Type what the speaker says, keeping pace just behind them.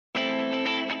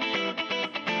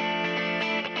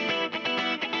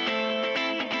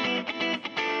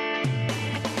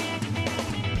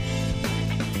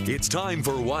It's time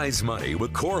for Wise Money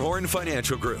with Korhorn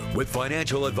Financial Group with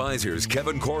financial advisors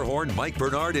Kevin Korhorn, Mike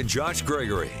Bernard, and Josh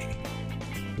Gregory.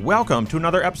 Welcome to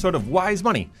another episode of Wise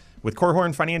Money with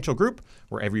Korhorn Financial Group,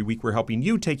 where every week we're helping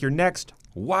you take your next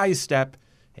wise step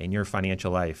in your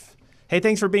financial life. Hey,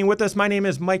 thanks for being with us. My name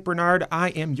is Mike Bernard.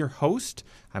 I am your host.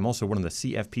 I'm also one of the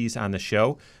CFPs on the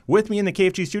show. With me in the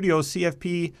KFG studios,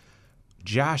 CFP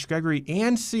Josh Gregory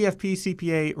and CFP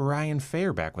CPA Ryan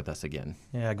Fair back with us again.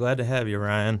 Yeah, glad to have you,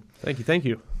 Ryan. Thank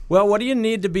you. Well, what do you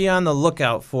need to be on the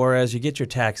lookout for as you get your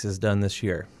taxes done this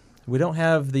year? We don't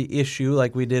have the issue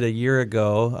like we did a year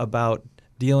ago about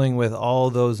dealing with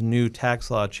all those new tax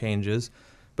law changes,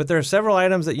 but there are several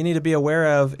items that you need to be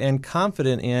aware of and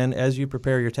confident in as you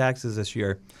prepare your taxes this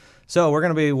year. So we're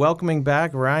going to be welcoming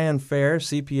back Ryan Fair,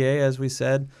 CPA, as we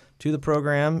said, to the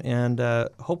program, and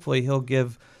hopefully he'll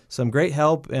give some great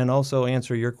help and also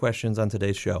answer your questions on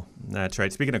today's show. That's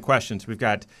right. Speaking of questions, we've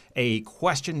got a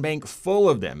question bank full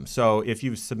of them. So if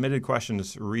you've submitted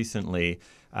questions recently,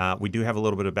 we do have a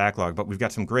little bit of backlog, but we've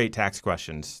got some great tax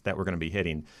questions that we're going to be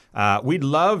hitting. We'd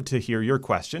love to hear your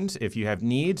questions. If you have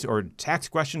needs or tax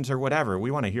questions or whatever, we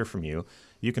want to hear from you.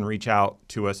 You can reach out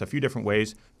to us a few different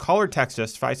ways. Call or text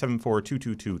us,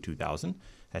 574-222-2000.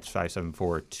 That's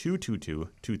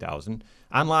 574-222-2000.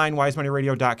 Online,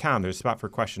 wisemoneyradio.com. There's a spot for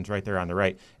questions right there on the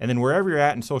right. And then wherever you're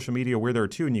at in social media, we're there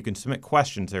too, and you can submit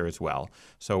questions there as well.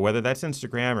 So whether that's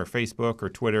Instagram or Facebook or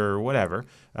Twitter or whatever,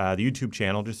 the YouTube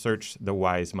channel, just search The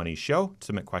Wise Money Show.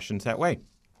 Submit questions that way.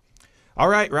 All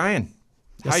right, Ryan.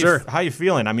 Yes, sir. How you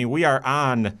feeling? I mean, we are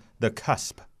on the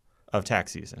cusp of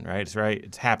tax season, right?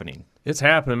 It's happening. It's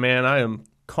happening, man. I am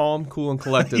calm, cool, and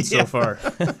collected so far.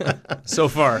 So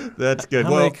far. That's good.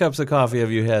 How many cups of coffee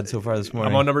have you had so far this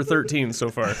morning? I'm on number 13 so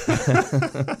far.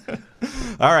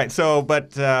 All right. So,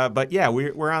 but yeah,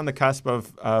 we're on the cusp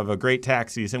of a great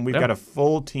tax season. We've got a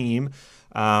full team.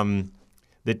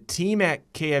 The team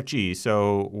at KFG,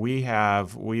 so we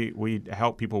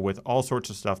help people with all sorts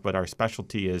of stuff, but our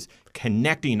specialty is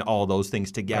connecting all those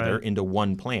things together into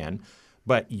one plan.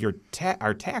 But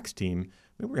our tax team,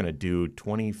 we're going to do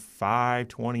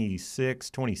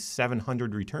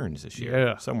 2,700 returns this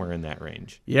year, somewhere in that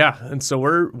range. Yeah, and so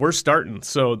we're starting.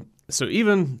 So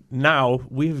even now,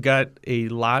 we've got a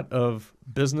lot of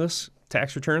business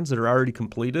tax returns that are already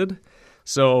completed.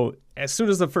 So as soon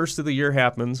as the first of the year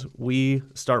happens, we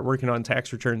start working on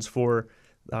tax returns for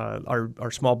our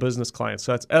small business clients.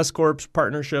 So that's S-corps,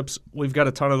 partnerships. We've got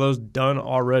a ton of those done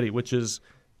already, which is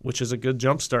a good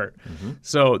jump start. Mm-hmm.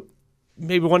 So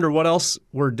maybe wonder what else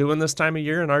we're doing this time of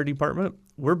year in our department.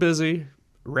 We're busy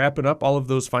wrapping up all of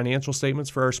those financial statements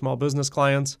for our small business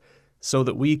clients so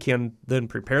that we can then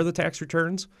prepare the tax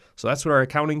returns. So that's what our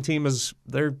accounting team is.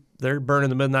 They're burning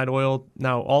the midnight oil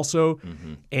now also.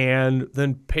 Mm-hmm. And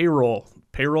then payroll.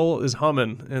 Payroll is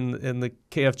humming in the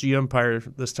KFG empire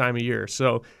this time of year.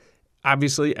 So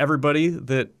obviously everybody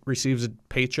that receives a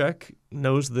paycheck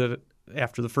knows that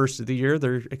after the first of the year,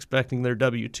 they're expecting their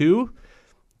W-2.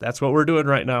 That's what we're doing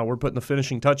right now. We're putting the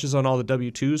finishing touches on all the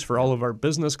W-2s for all of our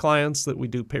business clients that we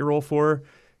do payroll for,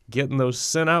 getting those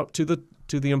sent out to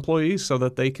the employees so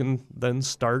that they can then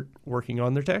start working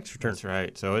on their tax return. That's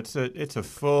right. So it's a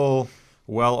full,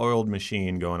 well-oiled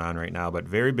machine going on right now, but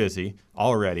very busy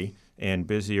already and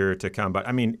busier to come. But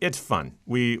I mean, it's fun.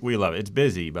 We love it. It's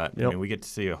busy, but I mean, we get to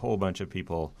see a whole bunch of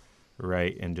people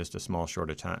right in just a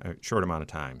short amount of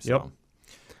time. So. Yep.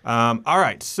 All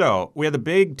right, so we had the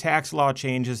big tax law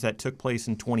changes that took place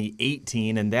in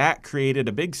 2018, and that created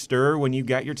a big stir when you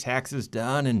got your taxes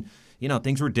done, and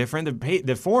things were different.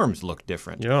 The forms looked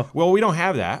different. Yeah. Well, we don't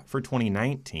have that for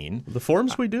 2019. The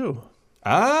forms we do.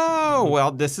 Oh,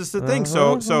 well, this is the thing.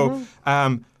 So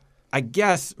I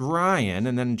guess, Ryan,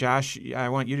 and then Josh, I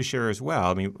want you to share as well.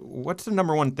 I mean, what's the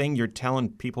number one thing you're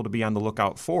telling people to be on the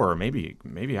lookout for? Maybe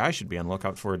I should be on the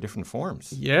lookout for different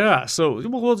forms. Yeah, so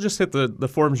we'll just hit the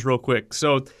forms real quick.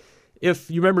 So if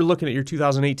you remember looking at your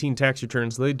 2018 tax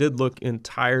returns, they did look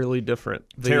entirely different.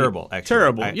 Terrible, actually.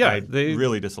 Terrible, I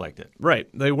really disliked it. Right.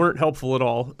 They weren't helpful at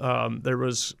all. There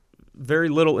was very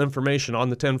little information on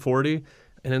the 1040.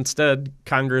 And instead,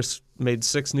 Congress made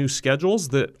 6 new schedules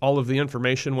that all of the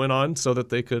information went on so that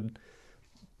they could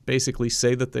basically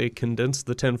say that they condensed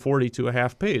the 1040 to a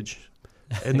half page.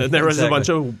 And then there was a bunch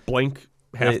of blank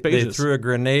half pages. They threw a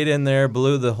grenade in there,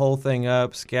 blew the whole thing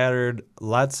up, scattered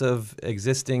lots of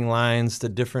existing lines to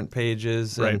different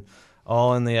pages, and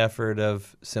all in the effort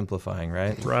of simplifying,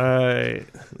 right? Right.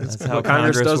 That's how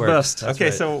Congress does works. best. That's okay,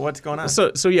 right. So what's going on?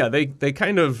 So yeah, they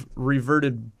kind of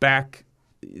reverted back,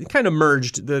 kind of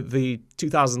merged the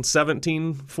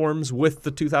 2017 forms with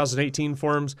the 2018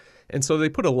 forms. And so they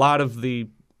put a lot of the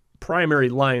primary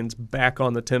lines back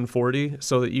on the 1040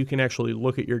 so that you can actually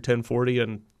look at your 1040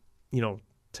 and,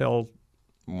 tell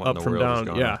What in up the from world is down.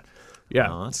 going Yeah. on? Yeah.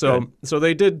 Oh, that's so good. so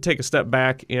they did take a step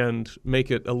back and make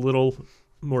it a little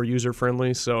more user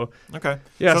friendly. So Okay.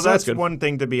 Yeah, so so that's that's good. one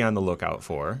thing to be on the lookout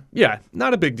for. yeah,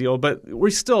 not a big deal, but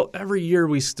every year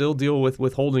we still deal with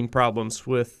withholding problems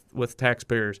with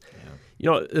taxpayers.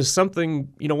 Is something,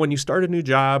 when you start a new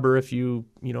job, or if you,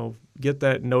 get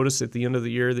that notice at the end of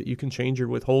the year that you can change your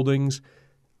withholdings,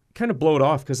 kind of blow it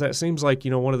off, because that seems like,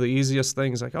 one of the easiest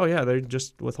things, like, oh yeah, they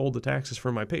just withhold the taxes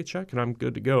from my paycheck and I'm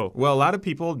good to go. Well, a lot of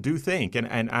people do think, and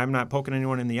I'm not poking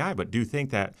anyone in the eye, but do think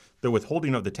that the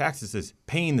withholding of the taxes is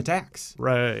paying the tax.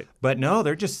 Right. But no,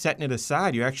 they're just setting it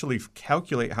aside. You actually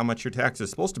calculate how much your tax is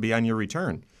supposed to be on your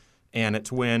return. And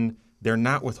it's when they're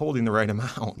not withholding the right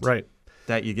amount Right.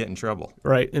 that you get in trouble.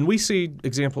 Right. And we see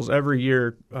examples every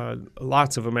year,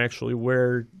 lots of them actually,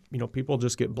 where, people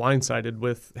just get blindsided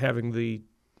with having the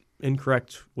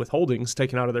incorrect withholdings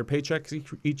taken out of their paychecks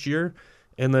each year.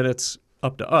 And then it's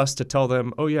up to us to tell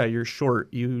them, oh, yeah, you're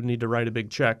short. You need to write a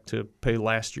big check to pay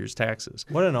last year's taxes.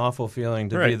 What an awful feeling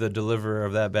to be Right. the deliverer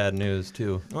of that bad news,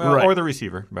 too. Well, Right. or the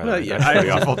receiver. By the way. Yeah, That's pretty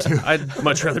awful, too. I'd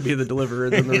much rather be the deliverer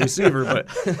than the receiver.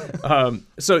 But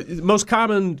so the most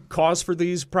common cause for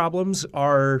these problems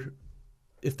are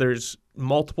if there's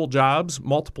multiple jobs,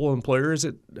 multiple employers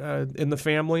in the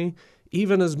family,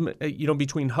 even as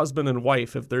between husband and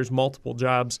wife. If there's multiple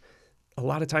jobs, a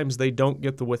lot of times they don't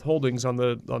get the withholdings on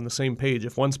the same page.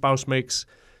 If one spouse makes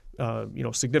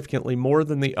significantly more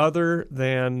than the other,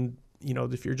 then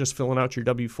if you're just filling out your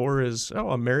W-4 as, oh,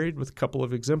 I'm married with a couple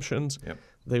of exemptions, Yep.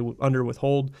 they under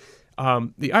withhold.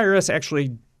 The IRS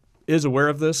actually is aware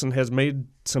of this and has made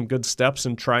some good steps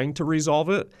in trying to resolve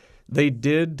it. They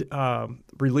did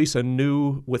release a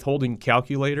new withholding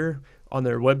calculator on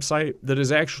their website that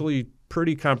is actually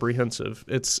pretty comprehensive.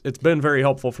 It's been very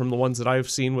helpful from the ones that I've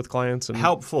seen with clients. And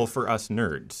Helpful for us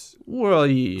nerds. well,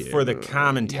 yeah, For the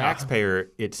common taxpayer,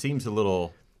 it seems a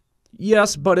little...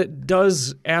 yes, but it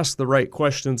does ask the right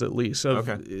questions at least. Of,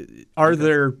 Okay. Are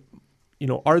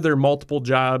there multiple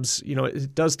jobs?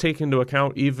 It does take into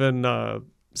account even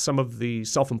some of the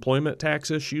self-employment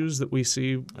tax issues that we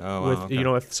see with, okay.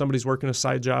 If somebody's working a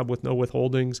side job with no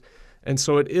withholdings. And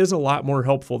so it is a lot more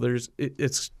helpful.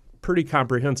 It's pretty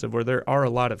comprehensive, where there are a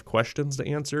lot of questions to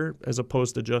answer as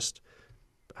opposed to just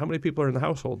how many people are in the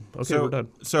household. Okay, we're done.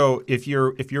 So if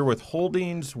your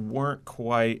withholdings weren't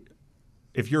quite,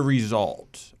 if your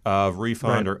result of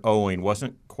refund Right. or owing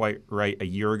wasn't quite right a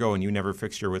year ago and you never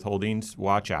fixed your withholdings,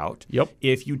 watch out. Yep.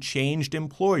 If you changed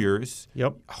employers,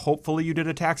 Yep. hopefully you did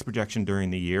a tax projection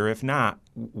during the year. If not,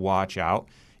 watch out.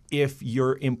 If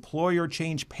your employer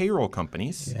changed payroll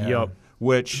companies, Yep.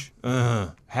 which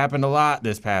happened a lot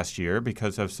this past year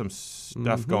because of some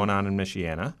stuff going on in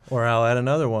Michiana. Or I'll add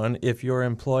another one. If your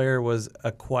employer was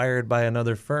acquired by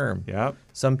another firm. Yep.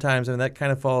 Sometimes, and that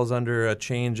kind of falls under a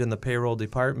change in the payroll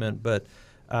department, but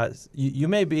you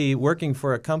may be working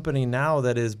for a company now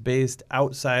that is based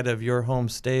outside of your home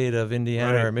state of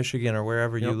Indiana Right. or Michigan or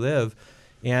wherever you live.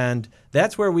 And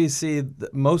that's where we see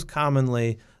most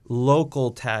commonly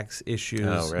local tax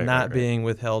issues not being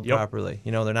withheld properly.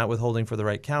 They're not withholding for the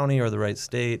right county or the right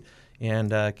state,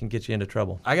 and can get you into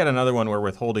trouble. I got another one where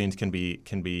withholdings can be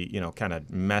kind of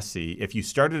messy. If you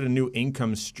started a new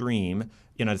income stream,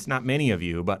 it's not many of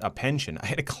you, but a pension. I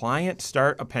had a client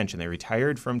start a pension. They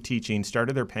retired from teaching,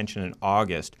 started their pension in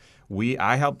August.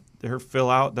 I helped her fill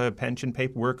out the pension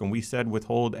paperwork, and we said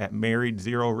withhold at married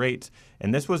 0 rates.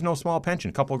 And this was no small pension,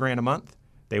 a couple grand a month.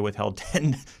 They withheld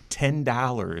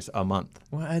 $10 a month.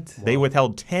 What? They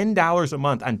withheld $10 a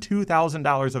month on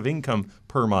 $2,000 of income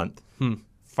per month.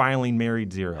 Filing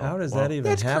married 0. How does that even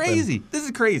That's happen? crazy. This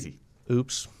is crazy.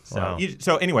 Oops. So,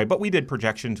 so anyway, but we did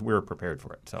projections. We were prepared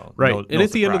for it. So Right. no And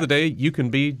at the end of the surprise. day, you can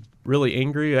be really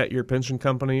angry at your pension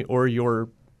company or your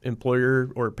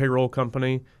employer or payroll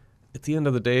company. At the end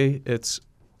of the day, it's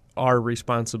our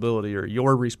responsibility or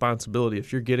your responsibility.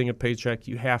 If you're getting a paycheck,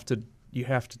 you have to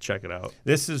check it out.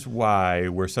 This is why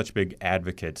we're such big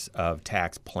advocates of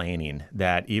tax planning,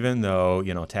 that even though,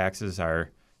 taxes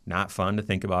are not fun to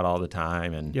think about all the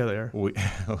time, and Yeah, they are.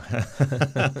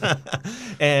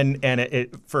 and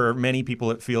it for many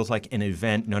people it feels like an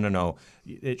event. No.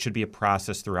 It should be a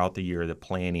process throughout the year, the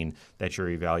planning that you're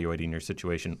evaluating your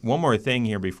situation. One more thing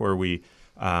here before we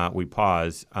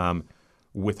pause.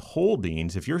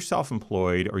 Withholdings, if you're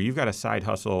self-employed or you've got a side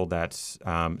hustle that's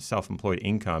self-employed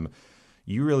income,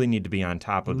 you really need to be on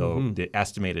top of the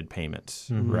estimated payments,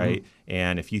 right?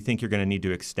 And if you think you're going to need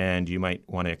to extend, you might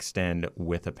want to extend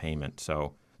with a payment.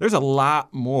 So there's a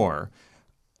lot more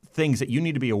things that you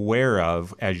need to be aware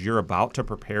of as you're about to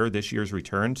prepare this year's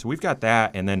return. So we've got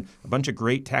that, and then a bunch of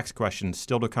great tax questions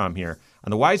still to come here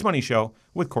on the Wise Money Show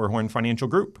with Korhorn Financial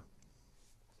Group.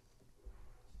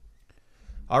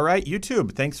 All right,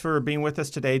 YouTube, thanks for being with us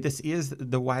today. This is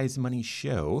the Wise Money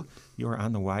Show. You're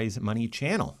on the Wise Money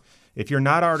channel. If you're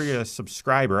not already a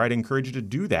subscriber, I'd encourage you to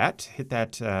do that. Hit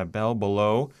that bell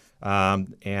below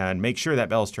and make sure that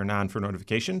bell is turned on for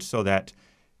notifications so that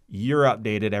you're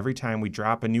updated every time we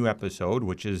drop a new episode,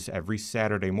 which is every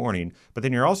Saturday morning. But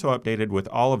then you're also updated with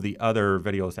all of the other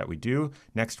videos that we do,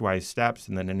 Next Wise Steps,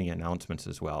 and then any announcements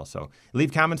as well. So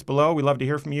leave comments below. We love to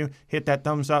hear from you. Hit that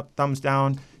thumbs up, thumbs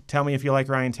down. Tell me if you like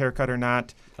Ryan's haircut or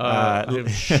not.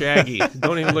 Shaggy.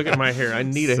 Don't even look at my hair. I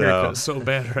need a haircut so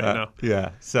bad right now.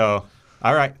 Yeah. So,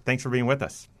 all right. Thanks for being with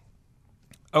us.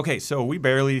 Okay. So we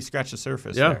barely scratched the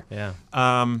surface there. Yeah.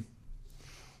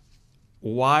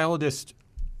 Wildest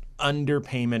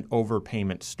underpayment,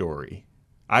 overpayment story.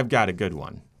 I've got a good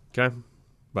one. Okay.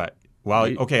 But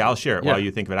I'll share it while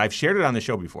you think of it. I've shared it on the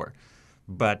show before.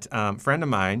 But a friend of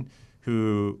mine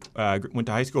who went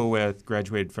to high school with,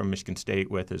 graduated from Michigan State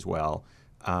with as well.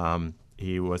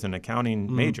 He was an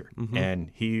accounting major, and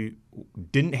he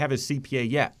didn't have his CPA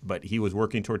yet, but he was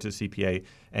working towards his CPA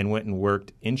and went and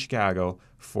worked in Chicago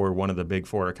for one of the big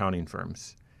four accounting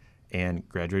firms and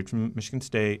graduated from Michigan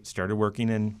State, started working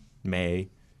in May,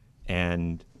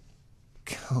 and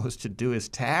goes to do his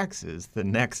taxes the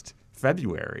next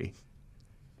February,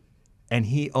 and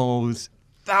he owes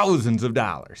thousands of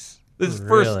dollars. This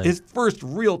is his first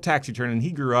real tax return, and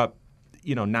he grew up,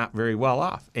 not very well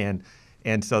off, and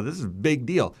so this is a big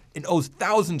deal. And owes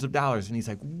thousands of dollars, and he's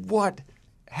like, "What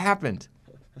happened?"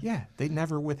 Yeah, they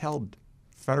never withheld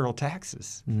federal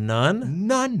taxes.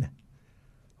 None.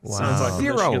 Wow. Sounds like a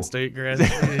Zero. Michigan State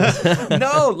grad.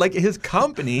 No, like his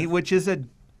company, which is a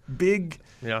big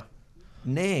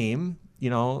name,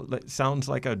 sounds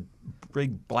like a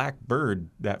big black bird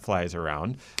that flies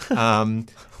around,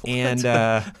 and.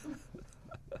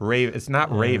 It's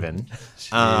not Raven.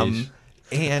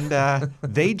 And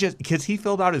they just, because he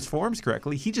filled out his forms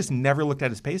correctly, he just never looked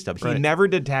at his pay stub. He never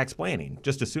did tax planning,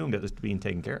 just assumed it was being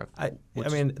taken care of. I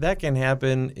mean, that can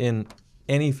happen in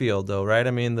any field, though, right?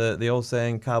 I mean, the old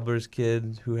saying, cobbler's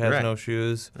kid who has no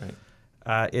shoes.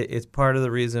 Right. It's part of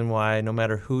the reason why, no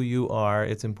matter who you are,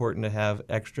 it's important to have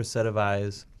extra set of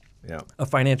eyes. Yeah. A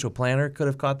financial planner could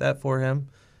have caught that for him,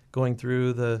 going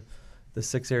through the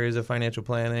 6 areas of financial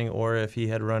planning, or if he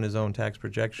had run his own tax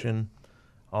projection,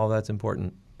 all that's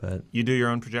important. But you do your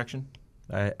own projection?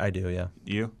 I do, yeah.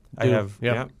 You? I have.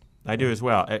 Yeah. I do as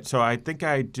well. So I think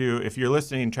I do. If you're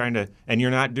listening, and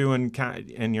you're not doing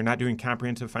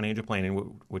comprehensive financial planning,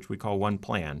 which we call one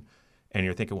plan, and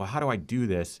you're thinking, well, how do I do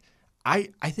this? I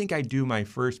think I do my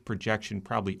first projection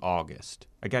probably August.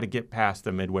 I got to get past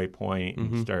the midway point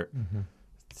and start.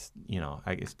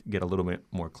 I guess get a little bit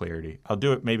more clarity. I'll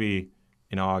do it maybe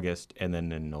in August and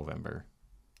then in November,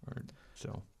 or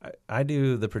so. I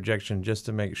do the projection just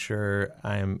to make sure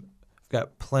I've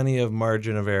got plenty of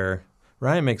margin of error.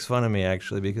 Ryan makes fun of me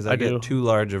actually because I get too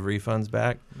large of refunds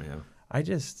back. Yeah.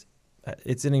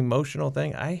 It's an emotional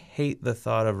thing. I hate the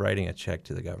thought of writing a check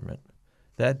to the government.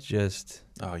 That just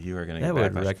you are going to that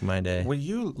would wreck my day. Will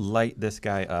you light this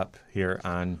guy up here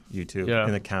on YouTube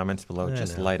in the comments below?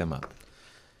 Just light him up.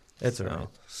 It's all right.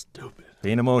 Stupid.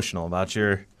 Being emotional about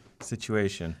your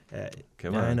situation.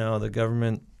 Come on. I know the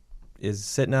government is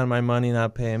sitting on my money,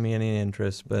 not paying me any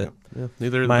interest, but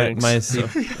neither are the banks.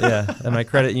 and my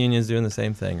credit union's doing the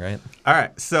same thing, right? All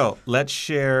right, so let's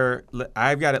share.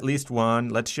 I've got at least one.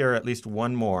 Let's share at least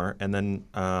one more, and then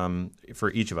for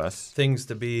each of us, things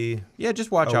to be just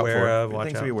watch out for.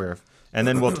 Things to be aware of, and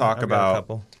then we'll talk about.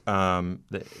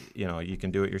 You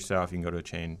can do it yourself. You can go to a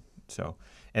chain. So,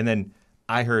 and then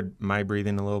I heard my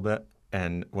breathing a little bit,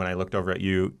 and when I looked over at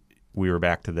you, we were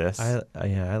back to this.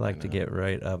 I like to get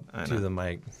right up to the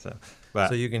mic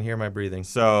so you can hear my breathing.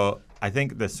 So I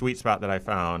think the sweet spot that I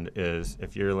found is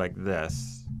if you're like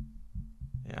this,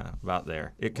 about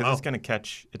there, because it's gonna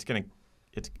catch.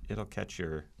 It'll catch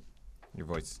your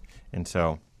voice, and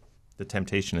so the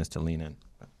temptation is to lean in.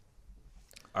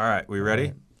 All right, we ready?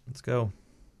 Right, let's go.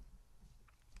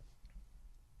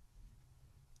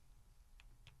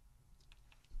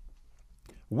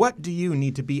 What do you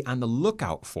need to be on the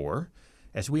lookout for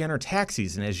as we enter tax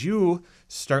season, as you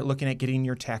start looking at getting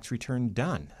your tax return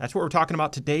done? That's what we're talking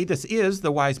about today. This is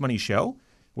the Wise Money Show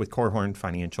with Korhorn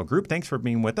Financial Group. Thanks for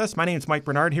being with us. My name is Mike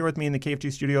Bernard. Here with me in the KF2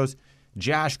 studios,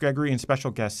 Josh Gregory, and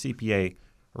special guest CPA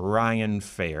Ryan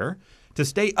Fair. To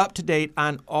stay up to date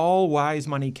on all Wise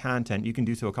Money content, you can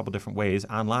do so a couple different ways.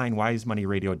 Online,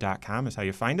 wisemoneyradio.com is how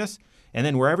you find us. And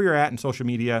then wherever you're at in social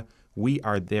media, we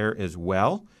are there as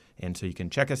well. And so you can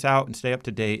check us out and stay up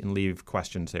to date and leave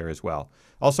questions there as well.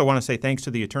 Also want to say thanks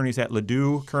to the attorneys at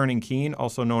Ledoux, Kern & Keene,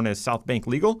 also known as South Bank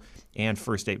Legal, and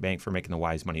First State Bank for making the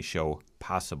Wise Money Show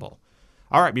possible.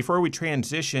 All right, before we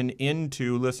transition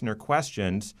into listener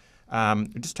questions,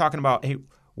 just talking about, hey,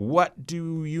 what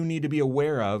do you need to be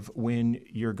aware of when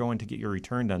you're going to get your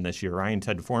return done this year? Ryan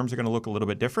said forms are going to look a little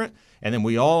bit different. And then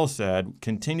we all said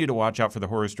continue to watch out for the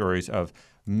horror stories of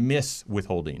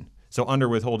mis-withholding. So under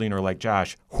withholding, or like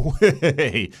Josh,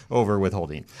 way over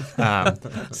withholding.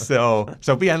 So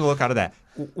be on the lookout of that.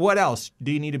 What else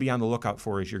do you need to be on the lookout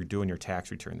for as you're doing your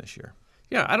tax return this year?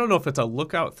 Yeah, I don't know if it's a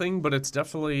lookout thing, but it's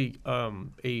definitely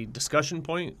a discussion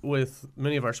point with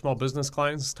many of our small business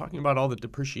clients, talking about all the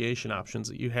depreciation options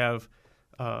that you have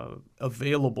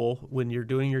available when you're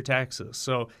doing your taxes.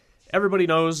 So everybody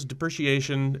knows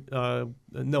depreciation.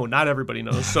 No, not everybody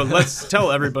knows. So let's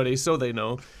tell everybody so they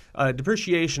know.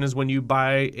 Depreciation is when you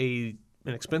buy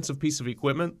an expensive piece of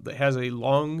equipment that has a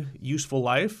long, useful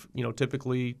life.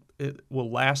 Typically it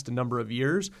will last a number of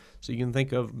years. So you can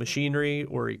think of machinery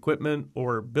or equipment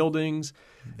or buildings.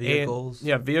 Vehicles.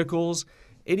 Vehicles.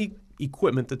 Any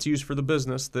equipment that's used for the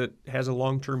business that has a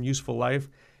long-term useful life.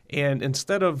 And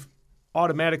instead of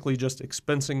automatically just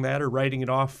expensing that or writing it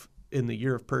off in the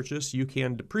year of purchase, you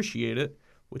can depreciate it,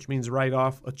 which means write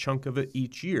off a chunk of it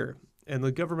each year. And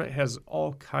the government has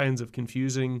all kinds of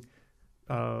confusing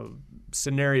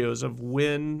scenarios of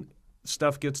when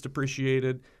stuff gets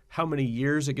depreciated, how many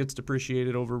years it gets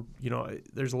depreciated over.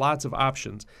 There's lots of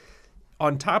options.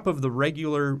 On top of the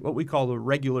regular, what we call the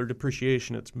regular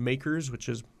depreciation, it's MACRS, which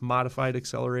is Modified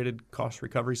Accelerated Cost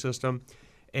Recovery System.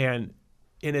 And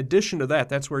in addition to that,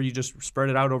 that's where you just spread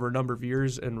it out over a number of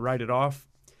years and write it off.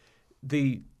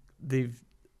 They've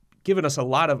given us a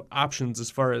lot of options as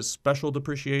far as special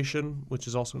depreciation, which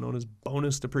is also known as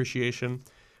bonus depreciation,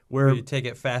 where you take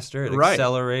it faster, it right,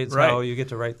 accelerates right. how you get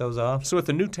to write those off. So with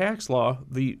the new tax law,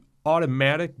 the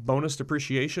automatic bonus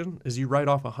depreciation is you write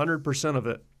off 100% of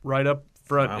it right up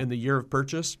front in the year of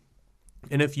purchase.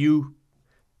 And if you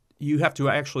have to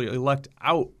actually elect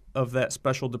out of that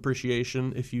special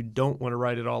depreciation if you don't want to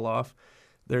write it all off.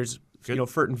 There's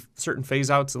certain phase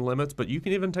outs and limits, but you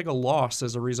can even take a loss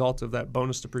as a result of that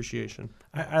bonus depreciation.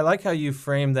 I like how you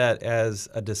frame that as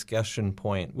a discussion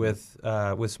point with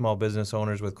small business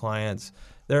owners, with clients.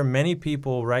 There are many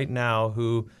people right now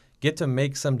who get to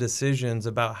make some decisions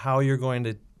about how you're going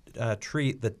to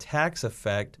treat the tax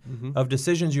effect of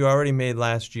decisions you already made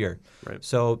last year. Right.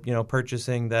 So,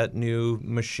 purchasing that new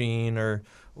machine or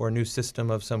new system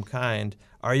of some kind,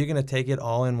 are you going to take it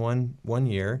all in one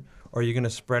year? Or are you going to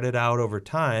spread it out over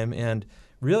time? And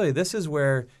really, this is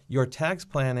where your tax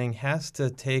planning has to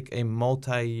take a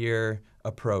multi-year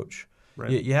approach.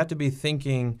 Right. You have to be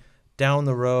thinking down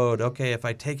the road, okay, if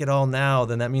I take it all now,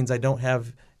 then that means I don't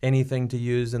have anything to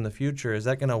use in the future. Is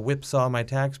that going to whipsaw my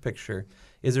tax picture?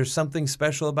 Is there something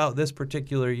special about this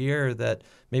particular year that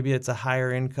maybe it's a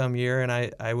higher income year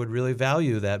and I would really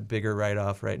value that bigger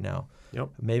write-off right now?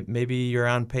 Yep. Maybe you're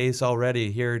on pace already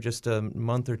here just a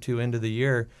month or two into the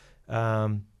year.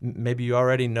 Maybe you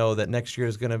already know that next year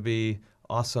is going to be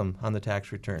awesome on the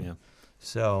tax return. Yeah.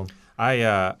 So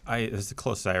this is the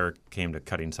closest I ever came to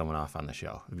cutting someone off on the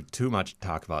show. It'd be too much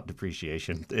talk about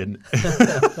depreciation,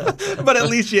 but at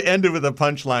least you ended with a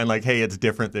punchline like, "Hey, it's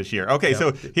different this year." Okay,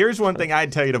 so here's one thing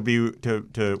I'd tell you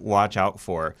to watch out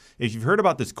for. If you've heard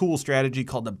about this cool strategy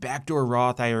called the backdoor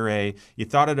Roth IRA, you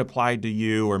thought it applied to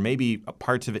you, or maybe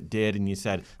parts of it did, and you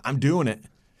said, "I'm doing it."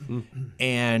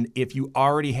 And if you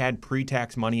already had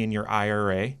pre-tax money in your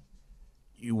IRA,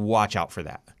 you watch out for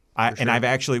that. And I've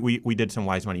actually, we did some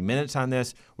Wise Money Minutes on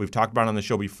this. We've talked about it on the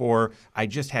show before. I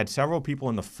just had several people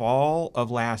in the fall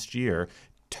of last year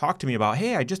talk to me about,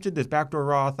 hey, I just did this backdoor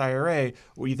Roth IRA.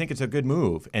 Well, you think it's a good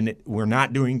move? And we're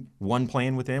not doing one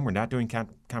plan with them. We're not doing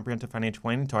comprehensive financial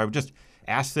planning. So I would just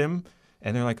ask them,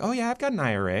 and they're like, oh, yeah, I've got an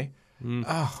IRA.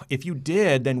 Oh, if you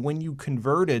did, then when you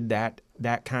converted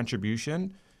that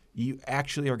contribution, you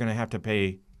actually are going to have to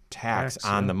pay tax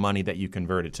on the money that you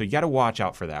converted. So you got to watch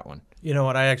out for that one. You know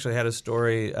what? I actually had a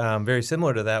story very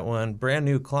similar to that one. Brand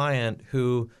new client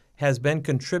who has been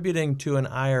contributing to an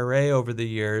IRA over the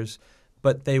years,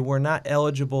 but they were not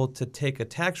eligible to take a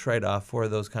tax write-off for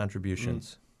those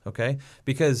contributions. Okay?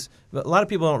 Because a lot of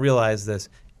people don't realize this.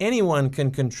 Anyone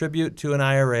can contribute to an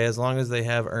IRA as long as they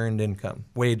have earned income,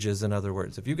 wages, in other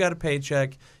words. If you got a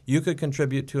paycheck, you could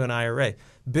contribute to an IRA.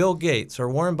 Bill Gates or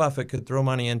Warren Buffett could throw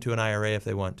money into an IRA if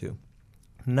they want to.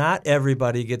 Not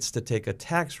everybody gets to take a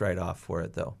tax write-off for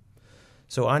it, though.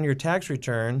 So on your tax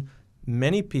return,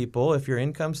 many people, if your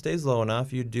income stays low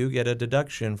enough, you do get a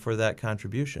deduction for that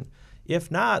contribution. If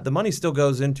not, the money still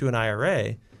goes into an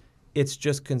IRA. It's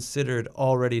just considered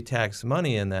already taxed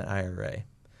money in that IRA.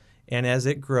 And as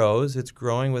it grows, it's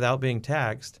growing without being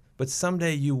taxed, but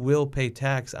someday you will pay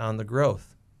tax on the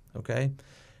growth, okay?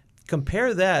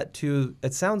 Compare that to,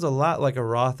 it sounds a lot like a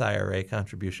Roth IRA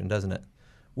contribution, doesn't it?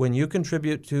 When you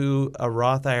contribute to a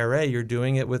Roth IRA, you're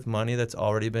doing it with money that's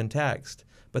already been taxed.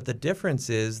 But the difference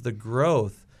is the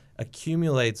growth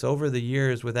accumulates over the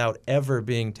years without ever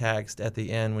being taxed at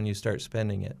the end when you start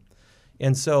spending it.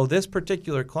 And so this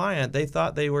particular client, they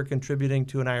thought they were contributing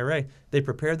to an IRA. They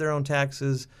prepared their own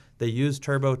taxes. They used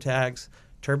TurboTax.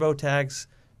 TurboTax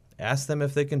asked them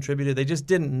if they contributed. They just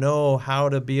didn't know how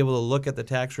to be able to look at the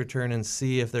tax return and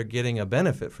see if they're getting a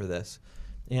benefit for this.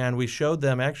 And we showed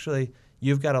them, actually,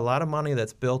 you've got a lot of money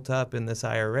that's built up in this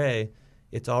IRA.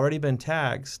 It's already been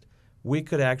taxed. We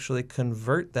could actually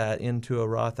convert that into a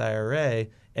Roth IRA,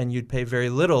 and you'd pay very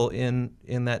little in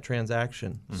that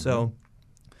transaction. Mm-hmm. So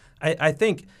I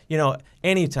think,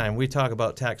 anytime we talk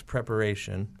about tax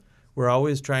preparation, we're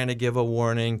always trying to give a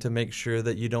warning to make sure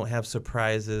that you don't have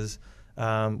surprises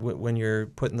when you're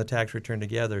putting the tax return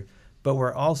together. But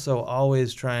we're also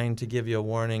always trying to give you a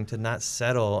warning to not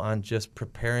settle on just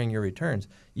preparing your returns.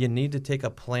 You need to take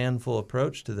a planful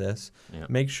approach to this.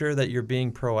 Yep. Make sure that you're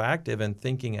being proactive and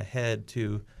thinking ahead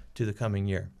to the coming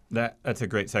year. That's a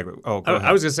great segue. Oh,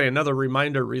 I was going to say another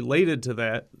reminder related to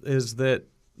that is that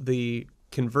the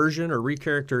conversion or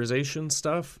recharacterization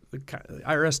stuff, the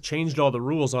IRS changed all the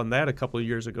rules on that a couple of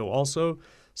years ago also.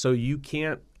 So you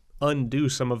can't undo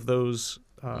some of those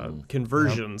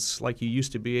conversions like you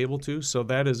used to be able to. So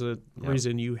that is a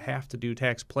reason you have to do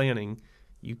tax planning.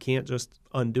 You can't just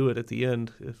undo it at the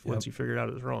end once you figure out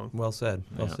it was wrong. Well said.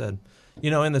 Well said.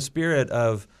 In the spirit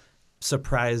of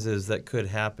surprises that could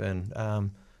happen,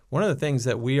 one of the things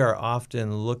that we are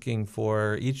often looking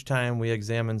for each time we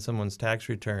examine someone's tax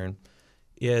return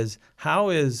is how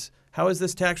is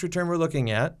this tax return we're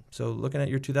looking at, so looking at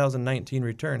your 2019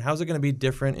 return, how's it going to be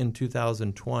different in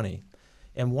 2020?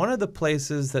 And one of the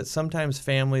places that sometimes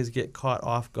families get caught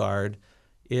off guard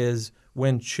is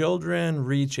when children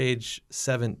reach age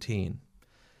 17.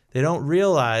 They don't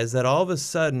realize that all of a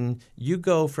sudden you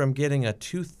go from getting a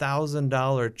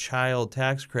 $2,000 child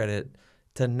tax credit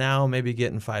to now maybe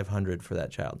getting $500 for that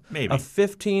child. Maybe. A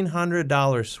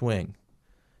 $1,500 swing.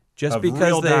 Just of because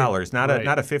real dollars, not a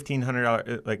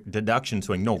 $1,500 deduction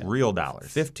swing. No, real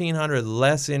dollars. $1,500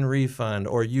 less in refund,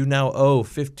 or you now owe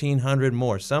 $1,500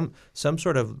 more. Some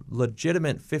sort of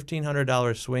legitimate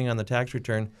 $1,500 swing on the tax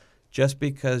return, just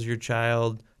because your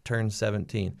child turned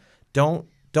 17. Don't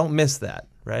miss that,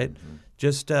 right? Mm-hmm.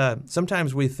 Just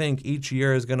sometimes we think each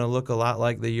year is going to look a lot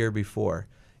like the year before,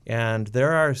 and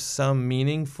there are some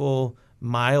meaningful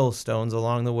milestones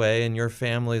along the way in your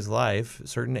family's life,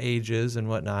 certain ages and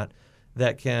whatnot,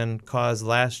 that can cause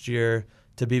last year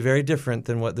to be very different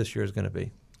than what this year is going to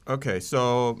be. Okay,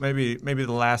 so maybe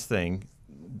the last thing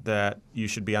that you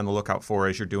should be on the lookout for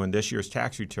as you're doing this year's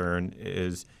tax return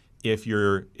is if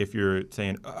you're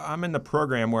saying, I'm in the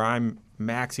program where I'm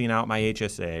maxing out my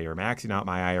HSA or maxing out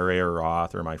my IRA or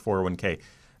Roth or my 401k,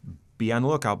 be on the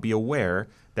lookout, be aware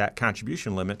that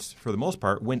contribution limits, for the most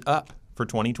part, went up for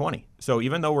 2020. So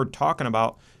even though we're talking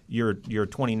about your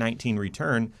 2019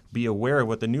 return, be aware of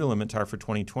what the new limits are for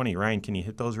 2020. Ryan, can you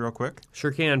hit those real quick?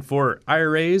 Sure can. For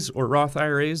IRAs or Roth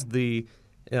IRAs, the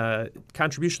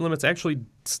contribution limits actually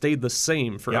stayed the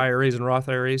same for IRAs and Roth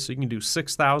IRAs. So you can do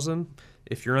 $6,000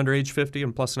 if you're under age 50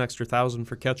 and plus an extra $1,000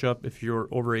 for catch-up if you're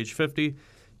over age 50.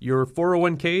 Your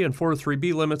 401k and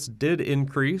 403b limits did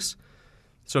increase.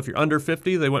 So if you're under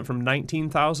 50, they went from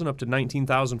 $19,000 up to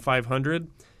 $19,500.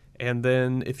 And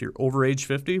then if you're over age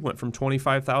 50, went from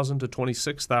 $25,000 to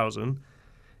 $26,000.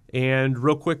 And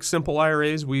real quick, simple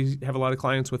IRAs, we have a lot of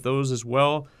clients with those as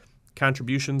well.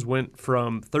 Contributions went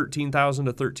from $13,000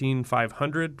 to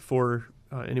 $13,500 for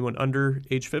anyone under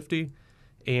age 50.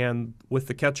 And with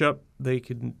the catch-up, they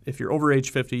could, if you're over age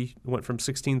 50, it went from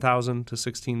 $16,000 to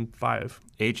 $16,500.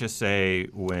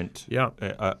 HSA went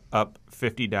up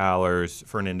 $50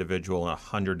 for an individual and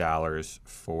 $100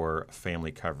 for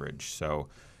family coverage. So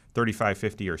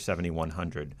 $3,550 or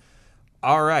 $7,100.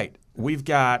 All right, we've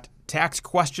got tax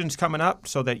questions coming up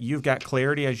so that you've got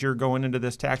clarity as you're going into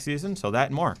this tax season. So that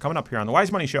and more coming up here on the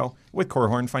Wise Money Show with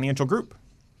Korhorn Financial Group.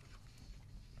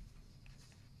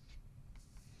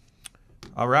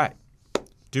 All right,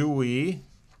 do we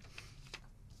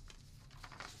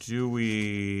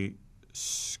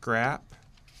scrap?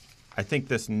 I think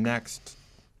this next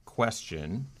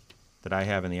question that I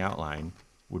have in the outline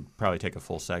would probably take a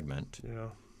full segment. Yeah.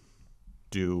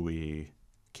 Do we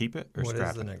keep it or What scrap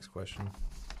is the it? next question?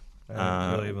 I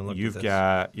haven't really even looked You've at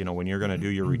this. got, when you're going to do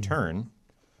your return,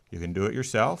 you can do it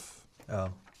yourself. Oh.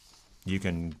 You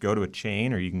can go to a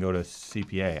chain or you can go to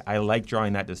CPA. I like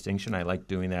drawing that distinction. I like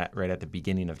doing that right at the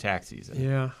beginning of tax season.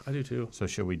 Yeah, I do too. So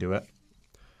should we do it?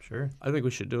 Sure. I think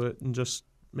we should do it and just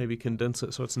maybe condense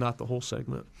it so it's not the whole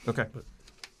segment. Okay.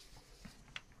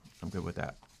 I'm good with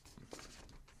that.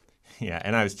 Yeah,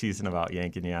 and I was teasing about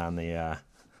yanking you on the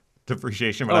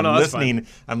depreciation, but I'm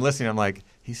listening. I'm like,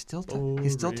 he's still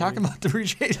talking about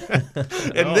depreciation.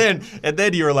 and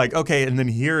then you were like, okay, and then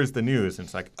here's the news, and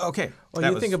it's like, okay.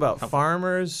 Well, you think about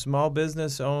farmers, small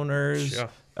business owners,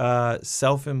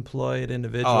 self-employed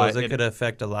individuals. It could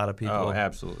affect a lot of people. Oh,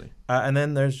 absolutely. And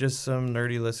then there's just some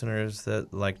nerdy listeners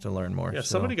that like to learn more. Yeah,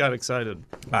 somebody got excited.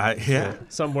 Yeah.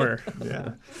 Somewhere.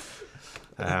 Yeah.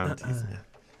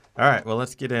 All right, well,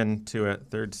 let's get into a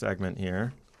third segment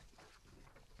here.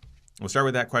 We'll start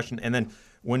with that question, and then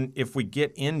if we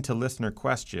get into listener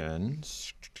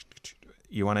questions,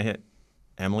 you want to hit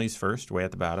Emily's first, way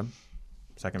at the bottom,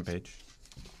 second page.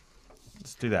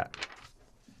 Let's do that.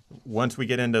 Once we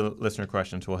get into listener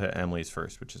questions, we'll hit Emily's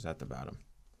first, which is at the bottom.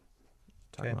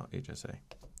 Talking about HSA.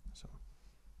 So,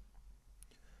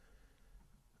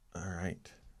 all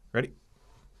right, ready?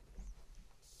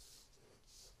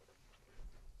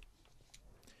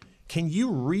 Can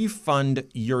you refund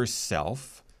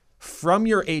yourself from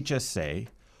your HSA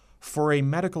for a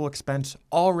medical expense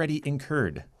already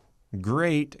incurred?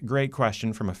 Great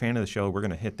question from a fan of the show. We're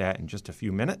going to hit that in just a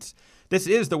few minutes. This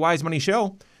is the Wise Money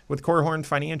Show with Korhorn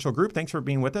Financial Group. Thanks for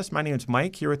being with us. My name is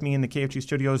Mike. Here with me in the KFG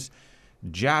studios,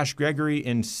 Josh Gregory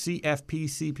and CFP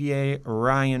CPA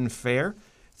Ryan Fair.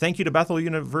 Thank you to Bethel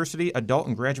University Adult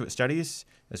and Graduate Studies,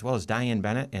 as well as Diane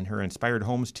Bennett and her Inspired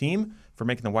Homes team for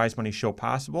making the Wise Money Show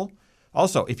possible.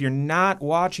 Also, if you're not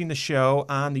watching the show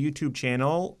on the YouTube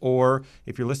channel, or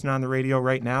if you're listening on the radio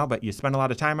right now, but you spend a lot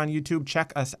of time on YouTube,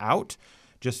 check us out.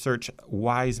 Just search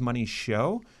Wise Money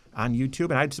Show on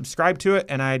YouTube, and I'd subscribe to it,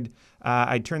 and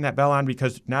I'd turn that bell on,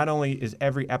 because not only is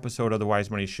every episode of the Wise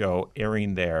Money Show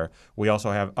airing there, we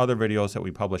also have other videos that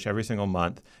we publish every single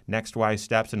month, next wise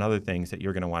steps and other things that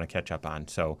you're going to want to catch up on.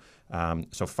 So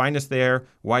find us there,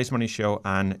 Wise Money Show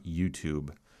on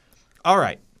YouTube. All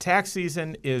right, tax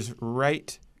season is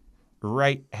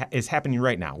is happening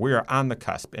right now. We are on the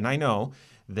cusp, and I know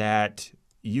that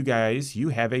you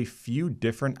have a few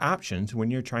different options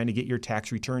when you're trying to get your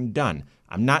tax return done.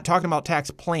 I'm not talking about tax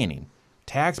planning.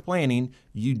 Tax planning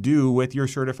you do with your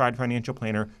certified financial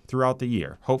planner throughout the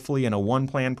year, hopefully in a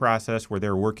one-plan process where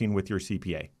they're working with your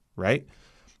CPA, right?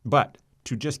 But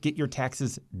to just get your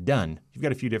taxes done, you've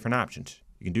got a few different options.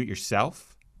 You can do it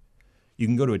yourself. You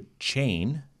can go to a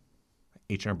chain,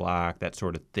 H&R Block, that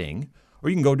sort of thing, or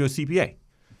you can go to a CPA.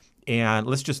 And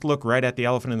let's just look right at the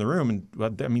elephant in the room.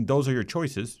 And those are your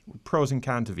choices, pros and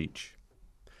cons of each.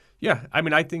 Yeah,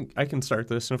 I think I can start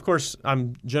this. And of course,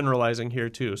 I'm generalizing here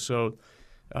too. So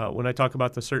when I talk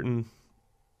about the certain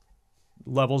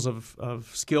levels of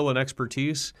skill and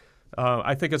expertise,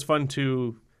 I think it's fun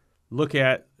to look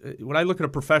at, when I look at a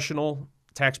professional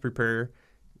tax preparer,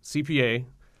 CPA,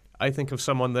 I think of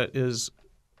someone that is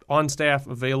on staff,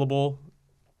 available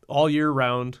all year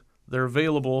round. They're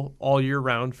available all year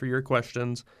round for your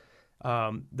questions.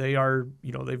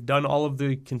 They've done all of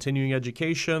the continuing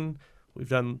education. We've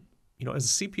done,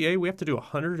 as a CPA, we have to do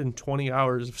 120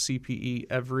 hours of CPE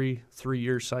every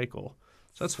 3-year cycle.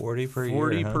 So that's 40 per year.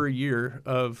 40 per year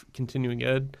of continuing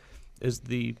ed is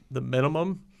the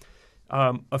minimum.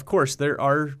 Of course, there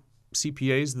are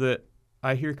CPAs that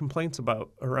I hear complaints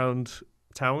about around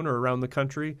town or around the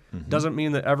country. Mm-hmm. Doesn't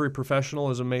mean that every professional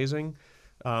is amazing,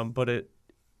 but it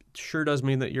sure does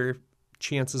mean that your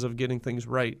chances of getting things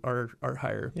right are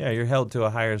higher. Yeah, you're held to a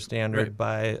higher standard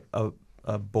by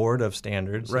a board of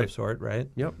standards of sort, right?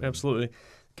 Yep, absolutely.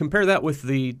 Compare that with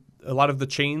a lot of the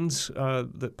chains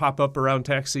that pop up around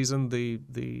tax season.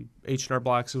 The H&R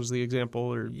Blocks was the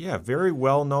example. Very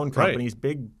well-known companies,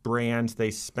 big brands.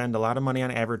 They spend a lot of money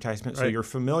on advertisement, so you're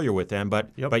familiar with them.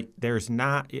 But it's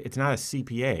not a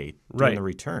CPA doing the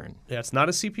return. Yeah, it's not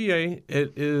a CPA.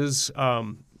 It is.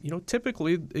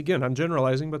 Typically, again, I'm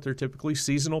generalizing, but they're typically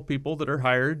seasonal people that are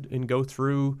hired and go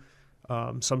through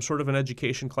some sort of an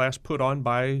education class put on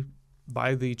by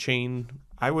the chain.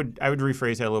 I would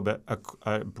rephrase that a little bit.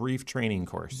 A brief training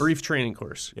course. Brief training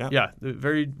course. Yeah.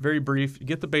 Very, very brief.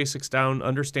 Get the basics down,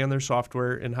 understand their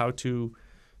software and how to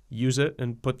use it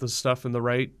and put the stuff in the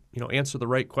right, answer the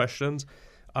right questions.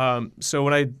 So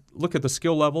when I look at the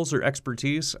skill levels or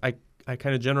expertise, I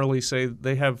kind of generally say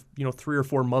they have 3 or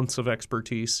 4 months of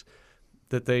expertise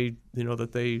that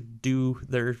they do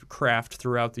their craft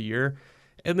throughout the year,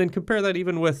 and then compare that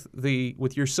even with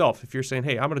yourself. If you're saying,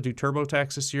 hey, I'm going to do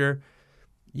TurboTax this year,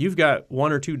 you've got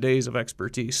 1 or 2 days of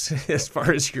expertise as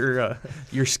far as your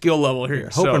skill level here.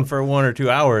 Hoping for 1 or 2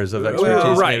 hours of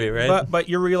expertise, right. maybe, right? But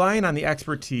you're relying on the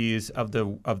expertise of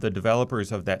the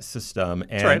developers of that system,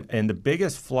 and That's right. and the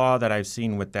biggest flaw that I've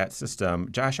seen with that system,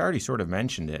 Josh already sort of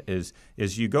mentioned it, is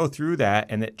you go through that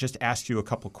and it just asks you a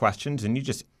couple questions and you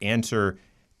just answer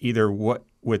either what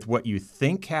you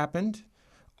think happened,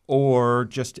 or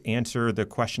just answer the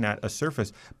question at a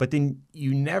surface, but then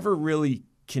you never really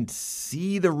can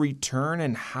see the return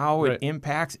and how it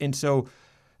impacts. And so,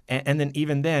 and then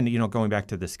even then, going back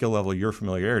to the skill level, your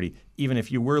familiarity, even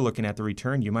if you were looking at the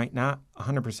return, you might not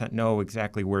 100% know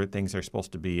exactly where things are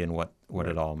supposed to be and what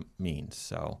it all means.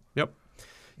 So, yep.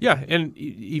 Yeah, and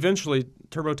eventually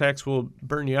TurboTax will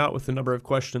burn you out with the number of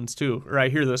questions too. Or I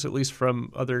hear this at least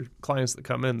from other clients that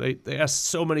come in. They ask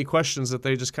so many questions that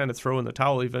they just kind of throw in the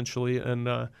towel eventually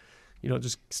and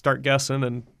just start guessing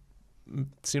and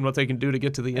seeing what they can do to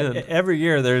get to the end. Every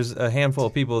year there's a handful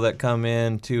of people that come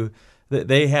in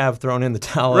they have thrown in the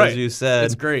towel, right. as you said.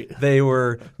 It's great. They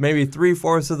were maybe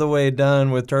 3/4 of the way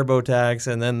done with TurboTax,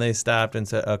 and then they stopped and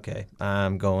said, okay,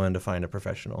 I'm going to find a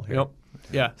professional here. Yep.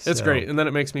 Yeah, it's great. And then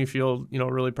it makes me feel,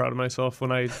 really proud of myself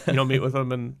when I, meet with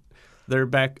them and they're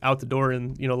back out the door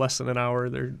in, less than an hour.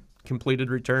 They're completed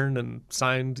return and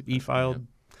signed, e-filed.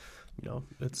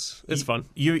 It's fun.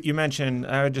 You mentioned,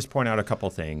 I would just point out a couple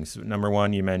things. Number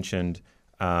one, you mentioned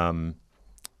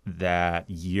that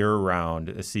year-round,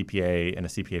 a CPA and a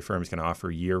CPA firm is going to offer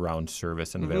year-round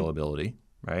service and availability,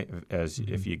 right? As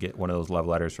if you get one of those love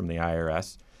letters from the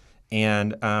IRS,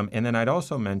 and then I'd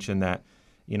also mention that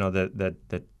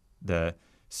the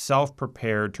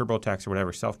self-prepared TurboTax or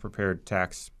whatever self-prepared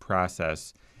tax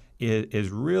process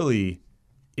is really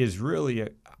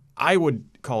I would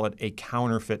call it a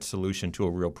counterfeit solution to a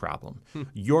real problem.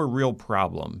 Your real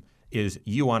problem is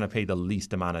you want to pay the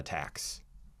least amount of tax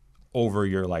over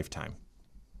your lifetime.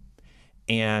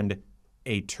 And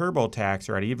a TurboTax,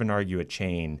 or I'd even argue a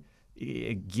chain,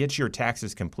 it gets your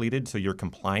taxes completed so you're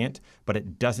compliant, but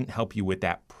it doesn't help you with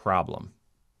that problem.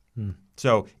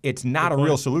 So it's not a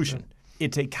real solution.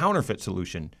 It's a counterfeit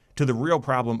solution to the real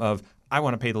problem of I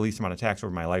want to pay the least amount of tax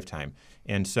over my lifetime.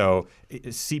 And so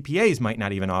CPAs might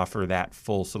not even offer that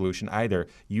full solution either.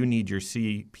 You need your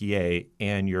CPA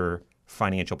and your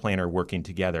financial planner working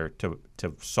together to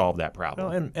solve that problem.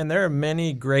 Well, and there are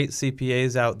many great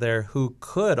CPAs out there who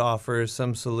could offer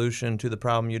some solution to the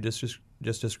problem you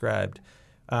just described.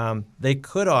 They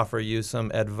could offer you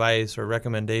some advice or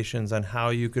recommendations on how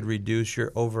you could reduce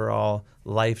your overall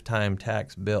lifetime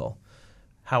tax bill.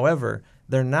 However,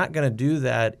 they're not going to do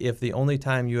that if the only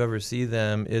time you ever see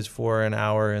them is for an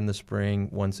hour in the spring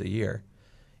once a year.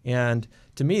 And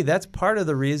to me, that's part of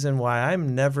the reason why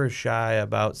I'm never shy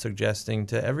about suggesting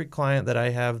to every client that I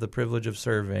have the privilege of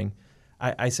serving,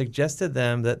 I suggested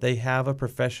them that they have a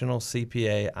professional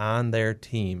CPA on their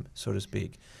team, so to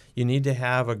speak. You need to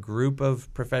have a group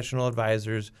of professional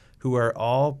advisors who are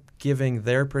all giving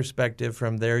their perspective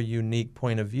from their unique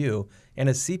point of view, and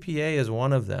a CPA is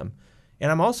one of them.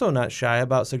 And I'm also not shy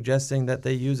about suggesting that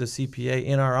they use a CPA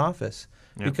in our office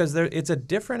because it's a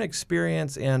different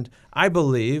experience. And I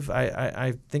believe,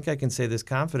 I think I can say this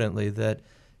confidently, that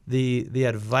the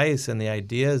advice and the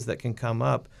ideas that can come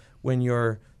up when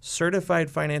your certified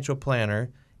financial planner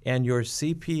and your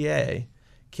CPA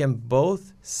can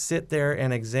both sit there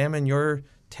and examine your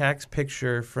tax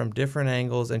picture from different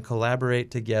angles and collaborate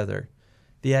together.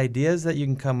 The ideas that you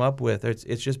can come up with,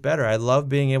 it's just better. I love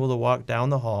being able to walk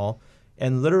down the hall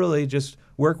and literally just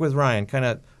work with Ryan, kind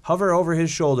of hover over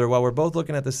his shoulder while we're both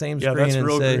looking at the same screen that's and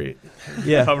real say, great.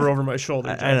 "Yeah, hover over my shoulder."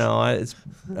 I know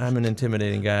I'm an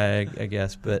intimidating guy, I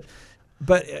guess, but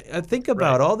I think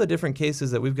about all the different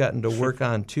cases that we've gotten to work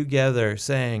on together,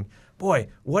 saying, "Boy,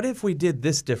 what if we did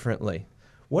this differently?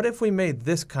 What if we made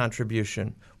this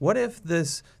contribution? What if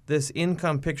this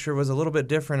income picture was a little bit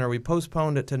different, or we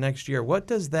postponed it to next year? What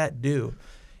does that do?"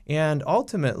 And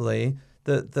ultimately,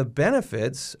 the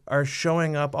benefits are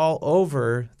showing up all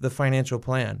over the financial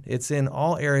plan. It's in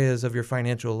all areas of your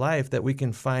financial life that we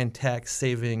can find tax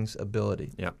savings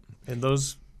ability. Yeah. And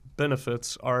those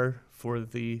benefits are for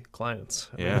the clients.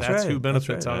 Yeah. That's who benefits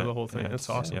That's right. out of the whole thing. Yeah. It's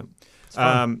awesome.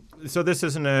 Yeah. So this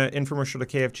isn't an infomercial to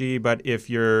KFG, but if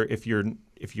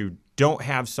you don't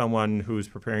have someone who's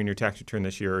preparing your tax return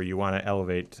this year, or you want to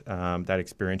elevate that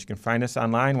experience, you can find us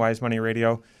online,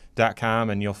 wisemoneyradio.com,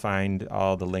 and you'll find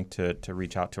all the link to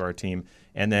reach out to our team.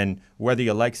 And then whether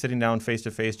you like sitting down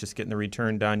face-to-face, just getting the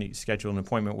return done, you schedule an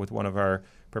appointment with one of our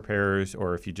preparers,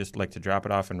 or if you just like to drop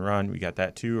it off and run, we got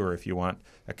that too. Or if you want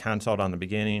a consult on the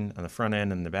beginning, on the front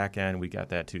end, and the back end, we got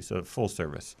that too. So full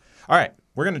service. All right,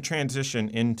 we're going to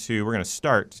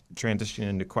start transitioning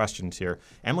into questions here.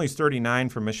 Emily's 39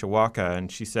 from Mishawaka,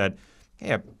 and she said,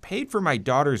 hey, I paid for my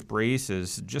daughter's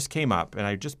braces, just came up, and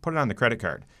I just put it on the credit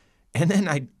card. And then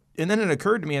it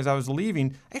occurred to me as I was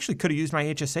leaving, I actually could have used my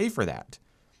HSA for that.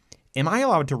 Am I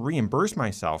allowed to reimburse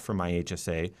myself from my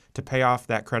HSA to pay off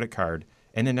that credit card?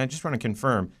 And then I just want to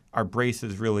confirm, are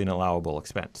braces really an allowable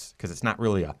expense? Because it's not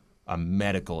really a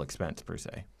medical expense per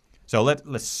se. So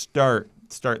let's start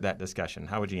that discussion.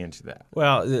 How would you answer that?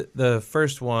 Well, the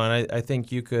first one, I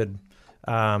think you could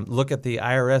look at the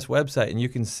IRS website and you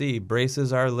can see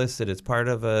braces are listed. It's part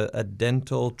of a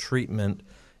dental treatment.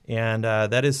 And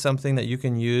that is something that you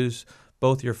can use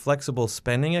both your flexible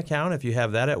spending account, if you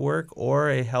have that at work, or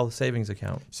a health savings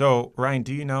account. So, Ryan,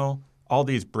 do you know all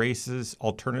these braces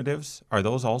alternatives, are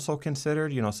those also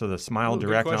considered? So the Smile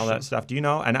Direct and all that stuff. Do you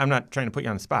know? And I'm not trying to put you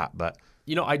on the spot, but.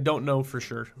 I don't know for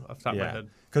sure off the top of my head.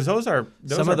 Because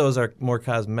some of those are more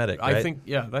cosmetic, right? I think,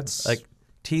 that's. Like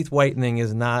teeth whitening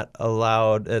is not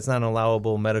allowed. It's not an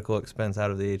allowable medical expense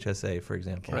out of the HSA, for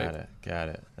example. Got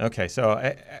it. Okay, so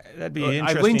that'd be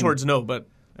interesting. I lean towards no, but.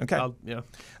 Okay. All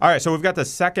right, so we've got the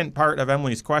second part of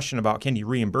Emily's question about can you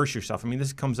reimburse yourself? I mean,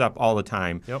 this comes up all the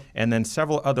time. Yep. And then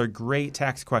several other great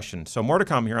tax questions. So more to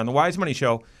come here on the Wise Money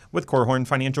Show with Korhorn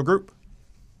Financial Group.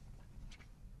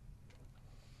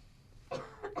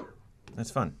 That's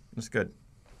fun. That's good.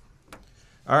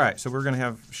 All right, so we're going to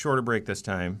have a shorter break this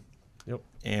time. Yep.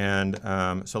 And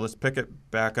so let's pick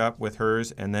it back up with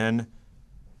hers, and then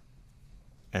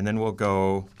we'll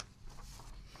go...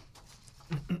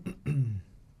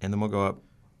 And then we'll go up.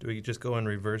 Do we just go in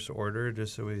reverse order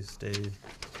just so we stay?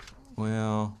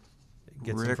 Well,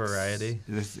 get some variety.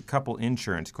 There's a couple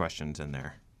insurance questions in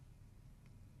there.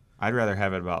 I'd rather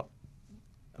have it about.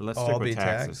 Let's stick with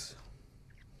taxes.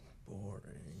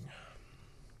 Boring.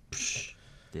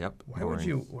 Yep.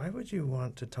 Why would you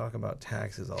want to talk about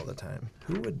taxes all the time?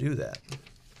 Who would do that?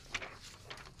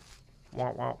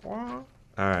 All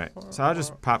right. So I'll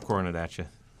just popcorn it at you.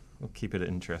 We'll keep it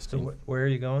interesting. So where are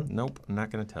you going? Nope, I'm not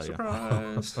going to tell you.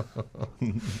 So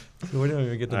we don't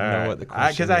even get to know what the question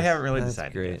is. Because I haven't really That's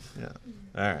decided. Great. Yet.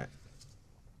 Yeah. All right.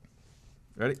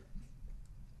 Ready?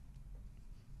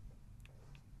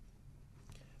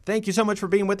 Thank you so much for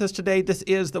being with us today. This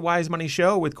is the Wise Money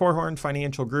Show with Korhorn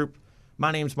Financial Group.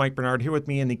 My name's Mike Bernard, here with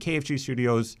me in the KFG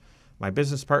studios, my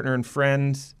business partner and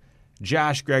friends,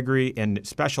 Josh Gregory, and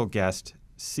special guest,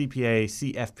 CPA,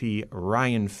 CFP,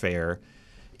 Ryan Fair.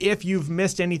 If you've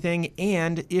missed anything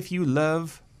and if you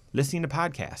love listening to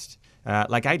podcasts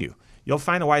like I do, you'll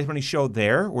find the Wise Money Show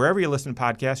there. Wherever you listen to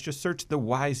podcasts, just search the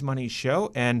Wise Money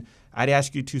Show, and I'd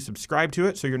ask you to subscribe to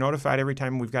it so you're notified every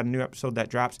time we've got a new episode that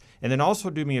drops. And then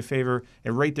also do me a favor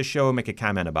and rate the show and make a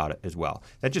comment about it as well.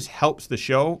 That just helps the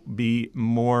show be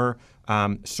more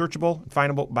searchable,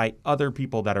 findable by other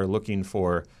people that are looking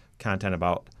for content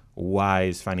about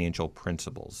wise financial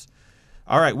principles.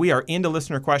 All right, we are into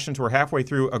listener questions. We're halfway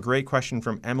through a great question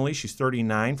from Emily. She's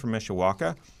 39 from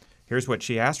Mishawaka. Here's what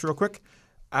she asked real quick.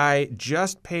 I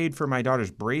just paid for my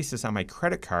daughter's braces on my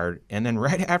credit card, and then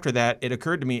right after that, it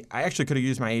occurred to me I actually could have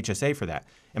used my HSA for that.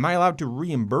 Am I allowed to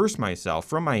reimburse myself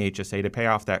from my HSA to pay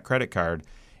off that credit card?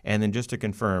 And then just to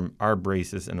confirm, are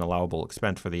braces an allowable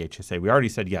expense for the HSA? We already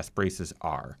said yes, braces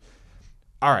are.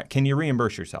 All right, can you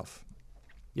reimburse yourself?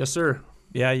 Yes, sir.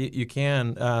 Yeah, you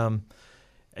can.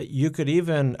 You could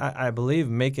even, I believe,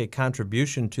 make a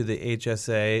contribution to the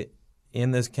HSA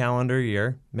in this calendar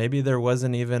year. Maybe there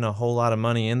wasn't even a whole lot of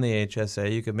money in the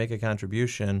HSA. You could make a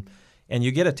contribution, and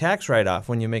you get a tax write-off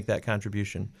when you make that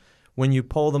contribution. When you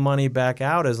pull the money back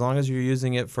out, as long as you're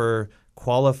using it for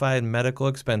qualified medical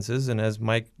expenses, and as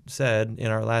Mike said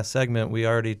in our last segment, we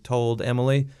already told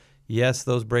Emily, yes,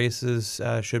 those braces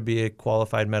should be a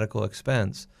qualified medical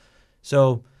expense.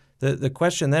 So the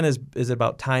question then is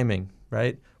about timing.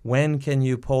 Right? When can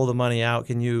you pull the money out?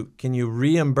 Can you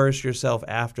reimburse yourself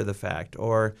after the fact?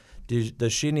 Or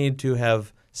does she need to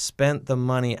have spent the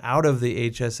money out of the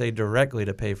HSA directly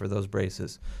to pay for those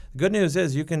braces? The good news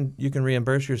is you can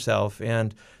reimburse yourself,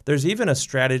 and there's even a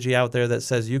strategy out there that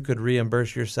says you could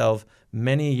reimburse yourself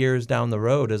many years down the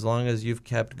road as long as you've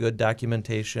kept good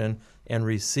documentation and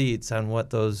receipts on what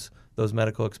those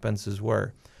medical expenses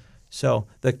were. So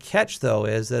the catch, though,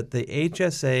 is that the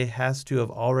HSA has to have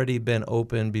already been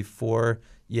open before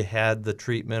you had the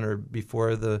treatment or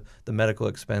before the medical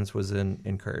expense was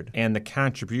incurred. And the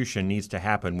contribution needs to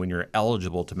happen when you're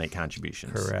eligible to make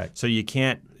contributions. Correct. So you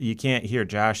can't hear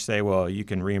Josh say, well, you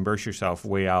can reimburse yourself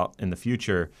way out in the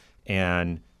future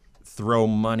and throw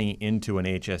money into an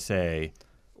HSA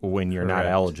when you're not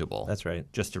Correct. eligible. That's right.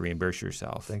 Just to reimburse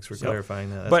yourself. Thanks for clarifying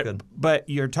that. That's good. But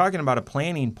you're talking about a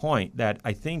planning point that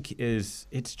I think it's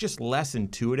just less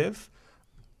intuitive.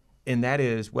 And that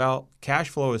is, well, cash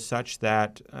flow is such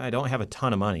that I don't have a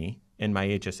ton of money in my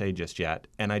HSA just yet.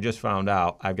 And I just found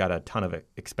out I've got a ton of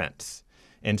expense.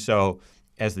 And so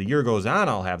as the year goes on,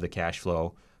 I'll have the cash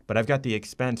flow, but I've got the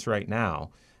expense right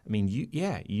now. I mean,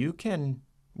 you can.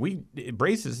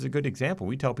 Braces is a good example.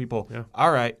 We tell people,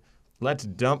 all right, let's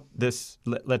dump this.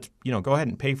 Let's go ahead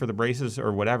and pay for the braces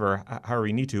or whatever, however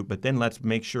you need to. But then let's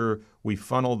make sure we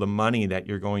funnel the money that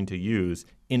you're going to use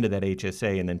into that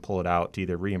HSA and then pull it out to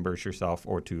either reimburse yourself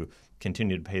or to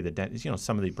continue to pay the debt.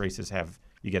 Some of the braces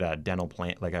you get a dental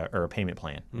plan, or a payment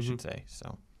plan, I should say.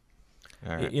 So,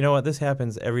 all right. You know what? This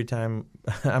happens every time.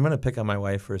 I'm going to pick on my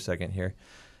wife for a second here.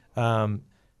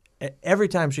 Every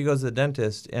time she goes to the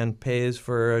dentist and pays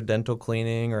for a dental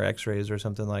cleaning or x-rays or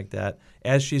something like that,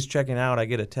 as she's checking out, I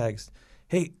get a text,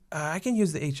 hey, I can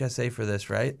use the HSA for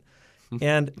this, right?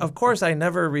 And, of course, I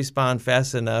never respond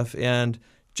fast enough. And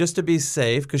just to be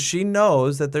safe, because she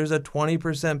knows that there's a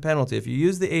 20% penalty if you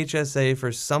use the HSA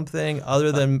for something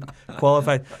other than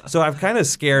qualified. So I've kind of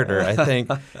scared her, I think.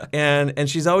 And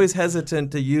she's always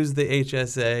hesitant to use the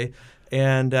HSA.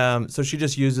 And so she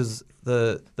just uses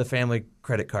the family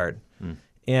credit card.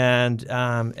 And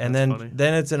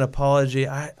then it's an apology.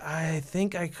 I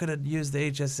think I could have used the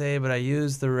HSA, but I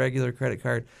used the regular credit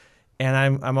card. And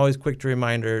I'm always quick to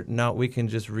remind her, no, we can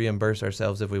just reimburse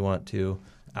ourselves if we want to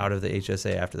out of the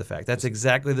HSA after the fact. That's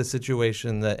exactly the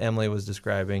situation that Emily was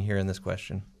describing here in this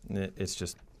question. It's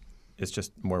just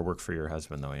more work for your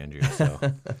husband, though, Andrew. So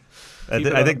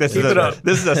I think this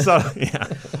is a subtle. Yeah.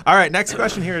 All right. Next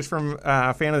question here is from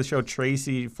a fan of the show,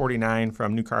 Tracy49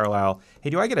 from New Carlisle. Hey,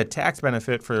 do I get a tax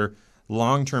benefit for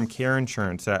long-term care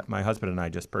insurance that my husband and I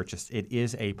just purchased? It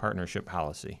is a partnership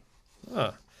policy.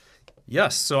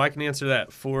 Yes. So I can answer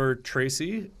that for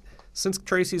Tracy. Since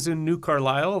Tracy's in New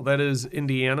Carlisle, that is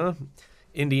Indiana.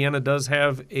 Indiana does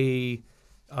have a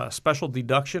special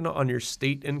deduction on your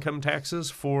state income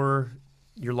taxes for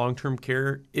your long-term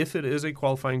care if it is a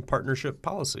qualifying partnership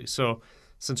policy. So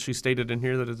since she stated in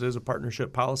here that it is a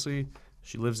partnership policy,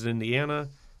 she lives in Indiana,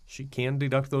 she can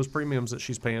deduct those premiums that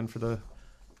she's paying for the...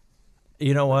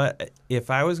 You know what? If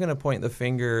I was going to point the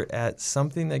finger at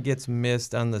something that gets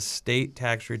missed on the state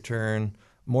tax return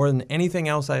more than anything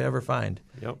else I ever find,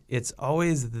 it's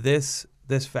always this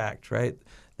fact, right?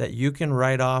 That you can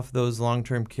write off those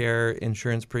long-term care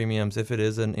insurance premiums if it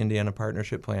is an Indiana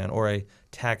partnership plan or a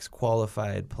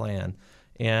tax-qualified plan.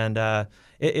 And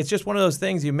it's just one of those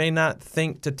things you may not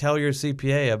think to tell your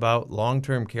CPA about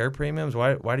long-term care premiums.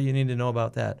 Why do you need to know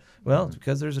about that? Well, it's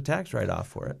because there's a tax write-off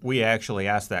for it. We actually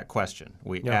asked that question.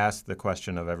 We asked the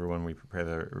question of everyone we prepare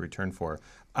the return for.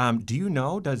 Do you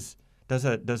know, does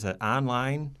an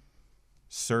online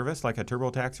service like a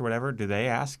TurboTax or whatever, do they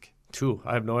ask?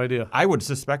 I have no idea. I would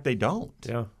suspect they don't.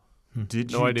 Yeah.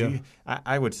 No idea.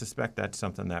 I would suspect that's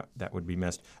something that would be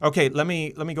missed. Okay, let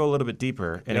me go a little bit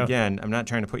deeper. And again, I'm not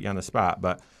trying to put you on the spot,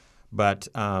 but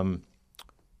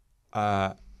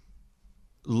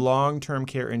long-term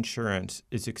care insurance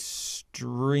is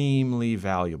extremely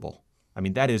valuable. I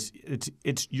mean,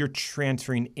 you're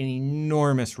transferring an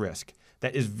enormous risk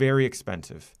that is very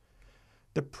expensive.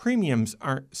 The premiums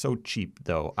aren't so cheap,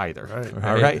 though, either.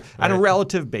 All right? On a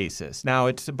relative basis. Now,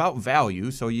 it's about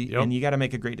value, so you got to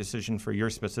make a great decision for your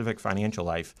specific financial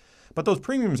life. But those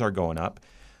premiums are going up.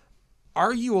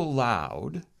 Are you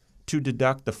allowed to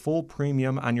deduct the full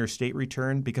premium on your state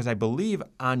return? Because I believe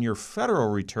on your federal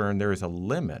return there is a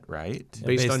limit, right?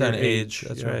 Based on your age.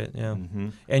 That's right, yeah. Mm-hmm.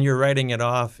 And you're writing it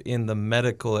off in the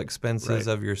medical expenses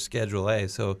of your Schedule A.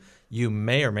 So you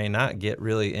may or may not get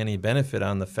really any benefit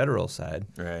on the federal side.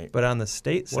 Right. But on the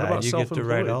state side, you get to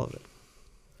write all of it.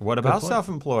 What about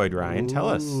self-employed, Ryan? Tell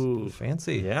us.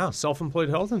 Fancy. Yeah. Self-employed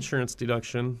health insurance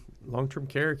deduction, long-term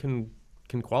care can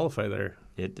qualify there.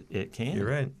 It can. You're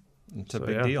right. It's a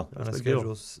big deal. On a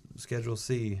Schedule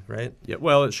C, right? Yeah.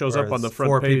 Well, it shows up on the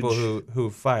front page. For people who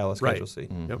file a Schedule C.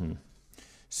 Mm-hmm. Yep.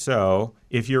 So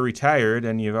if you're retired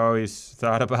and you've always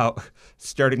thought about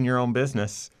starting your own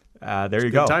business, there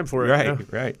you go. Good time for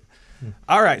it. Right.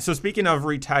 All right. So speaking of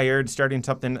retired, starting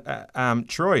something,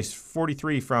 Troy's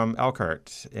 43 from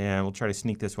Elkhart, and we'll try to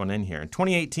sneak this one in here. In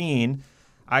 2018,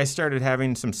 I started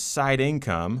having some side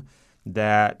income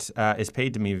that is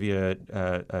paid to me via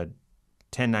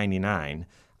 1099.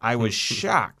 I was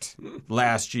shocked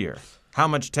last year how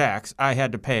much tax I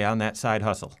had to pay on that side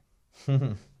hustle.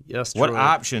 Yes, What Troy.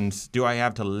 options do I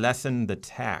have to lessen the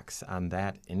tax on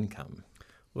that income?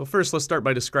 Well, first, let's start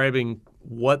by describing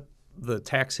what the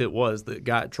tax hit was that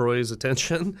got Troy's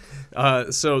attention.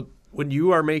 So when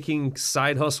you are making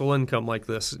side hustle income like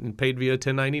this and paid via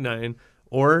 1099,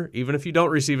 or even if you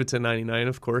don't receive a 1099,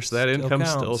 of course, that Still income's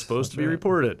counts. still supposed to be That's right.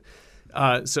 reported.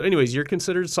 So anyways, you're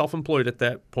considered self-employed at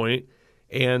that point.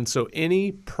 And so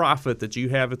any profit that you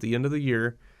have at the end of the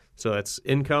year, so that's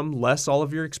income less all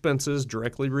of your expenses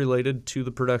directly related to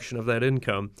the production of that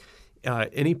income,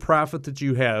 any profit that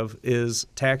you have is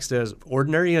taxed as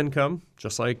ordinary income,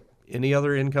 just like any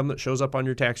other income that shows up on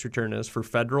your tax return is for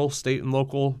federal, state, and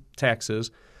local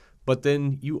taxes. But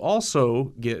then you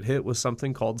also get hit with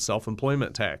something called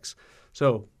self-employment tax.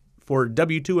 So for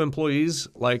W-2 employees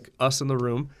like us in the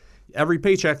room, every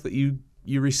paycheck that you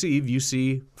receive, you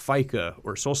see FICA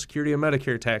or Social Security and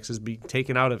Medicare taxes be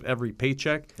taken out of every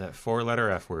paycheck. That 4-letter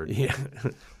F word. Yeah,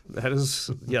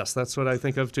 yes, that's what I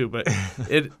think of too. But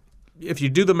if you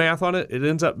do the math on it, it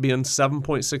ends up being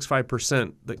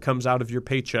 7.65% that comes out of your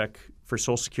paycheck for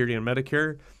Social Security and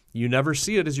Medicare. You never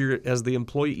see it as the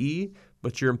employee,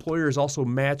 but your employer is also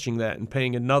matching that and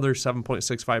paying another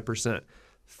 7.65%,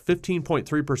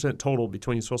 15.3% total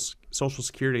between Social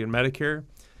Security and Medicare.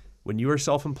 When you are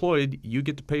self-employed, you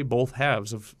get to pay both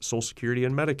halves of Social Security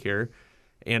and Medicare,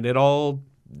 and it all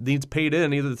needs paid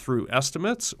in either through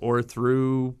estimates or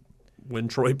through when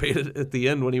Troy paid it at the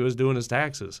end when he was doing his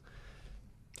taxes.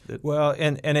 Well,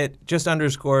 and it just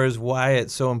underscores why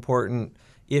it's so important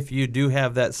if you do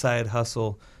have that side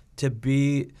hustle to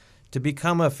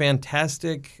become a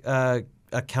fantastic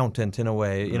accountant in a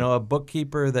way, you know, a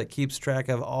bookkeeper that keeps track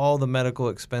of all the medical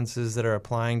expenses that are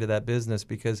applying to that business,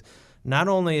 because not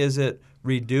only is it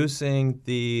reducing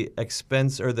the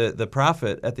expense or the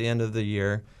profit at the end of the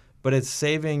year, but it's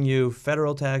saving you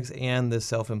federal tax and the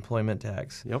self-employment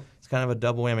tax. Yep. It's kind of a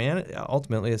double whammy, and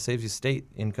ultimately it saves you state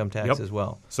income tax as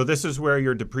well. So this is where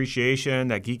your depreciation,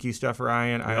 that geeky stuff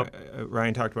Ryan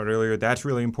talked about earlier, that's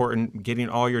really important. Getting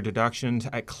all your deductions,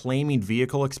 claiming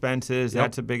vehicle expenses,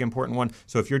 that's a big important one.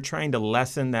 So if you're trying to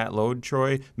lessen that load,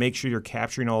 Troy, make sure you're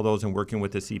capturing all those and working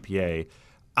with the CPA.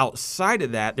 Outside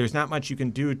of that, there's not much you can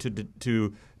do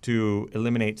to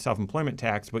eliminate self-employment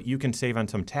tax, but you can save on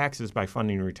some taxes by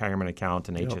funding a retirement account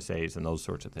and HSAs and those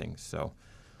sorts of things. So,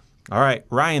 all right,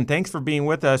 Ryan, thanks for being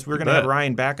with us. We're going to have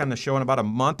Ryan back on the show in about a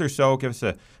month or so. Give us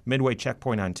a midway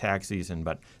checkpoint on tax season.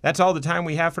 But that's all the time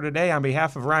we have for today. On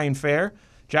behalf of Ryan Fair,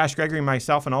 Josh Gregory,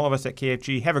 myself, and all of us at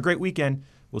KFG, have a great weekend.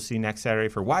 We'll see you next Saturday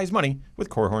for Wise Money with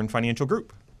Korhorn Financial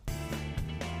Group.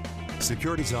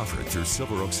 Securities offered through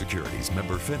Silver Oak Securities,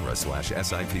 member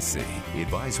FINRA/SIPC.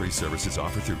 Advisory services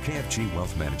offered through KFG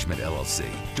Wealth Management, LLC.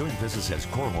 Doing business as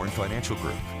Korhorn Financial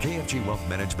Group. KFG Wealth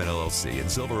Management, LLC and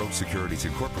Silver Oak Securities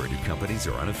Incorporated companies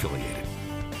are unaffiliated.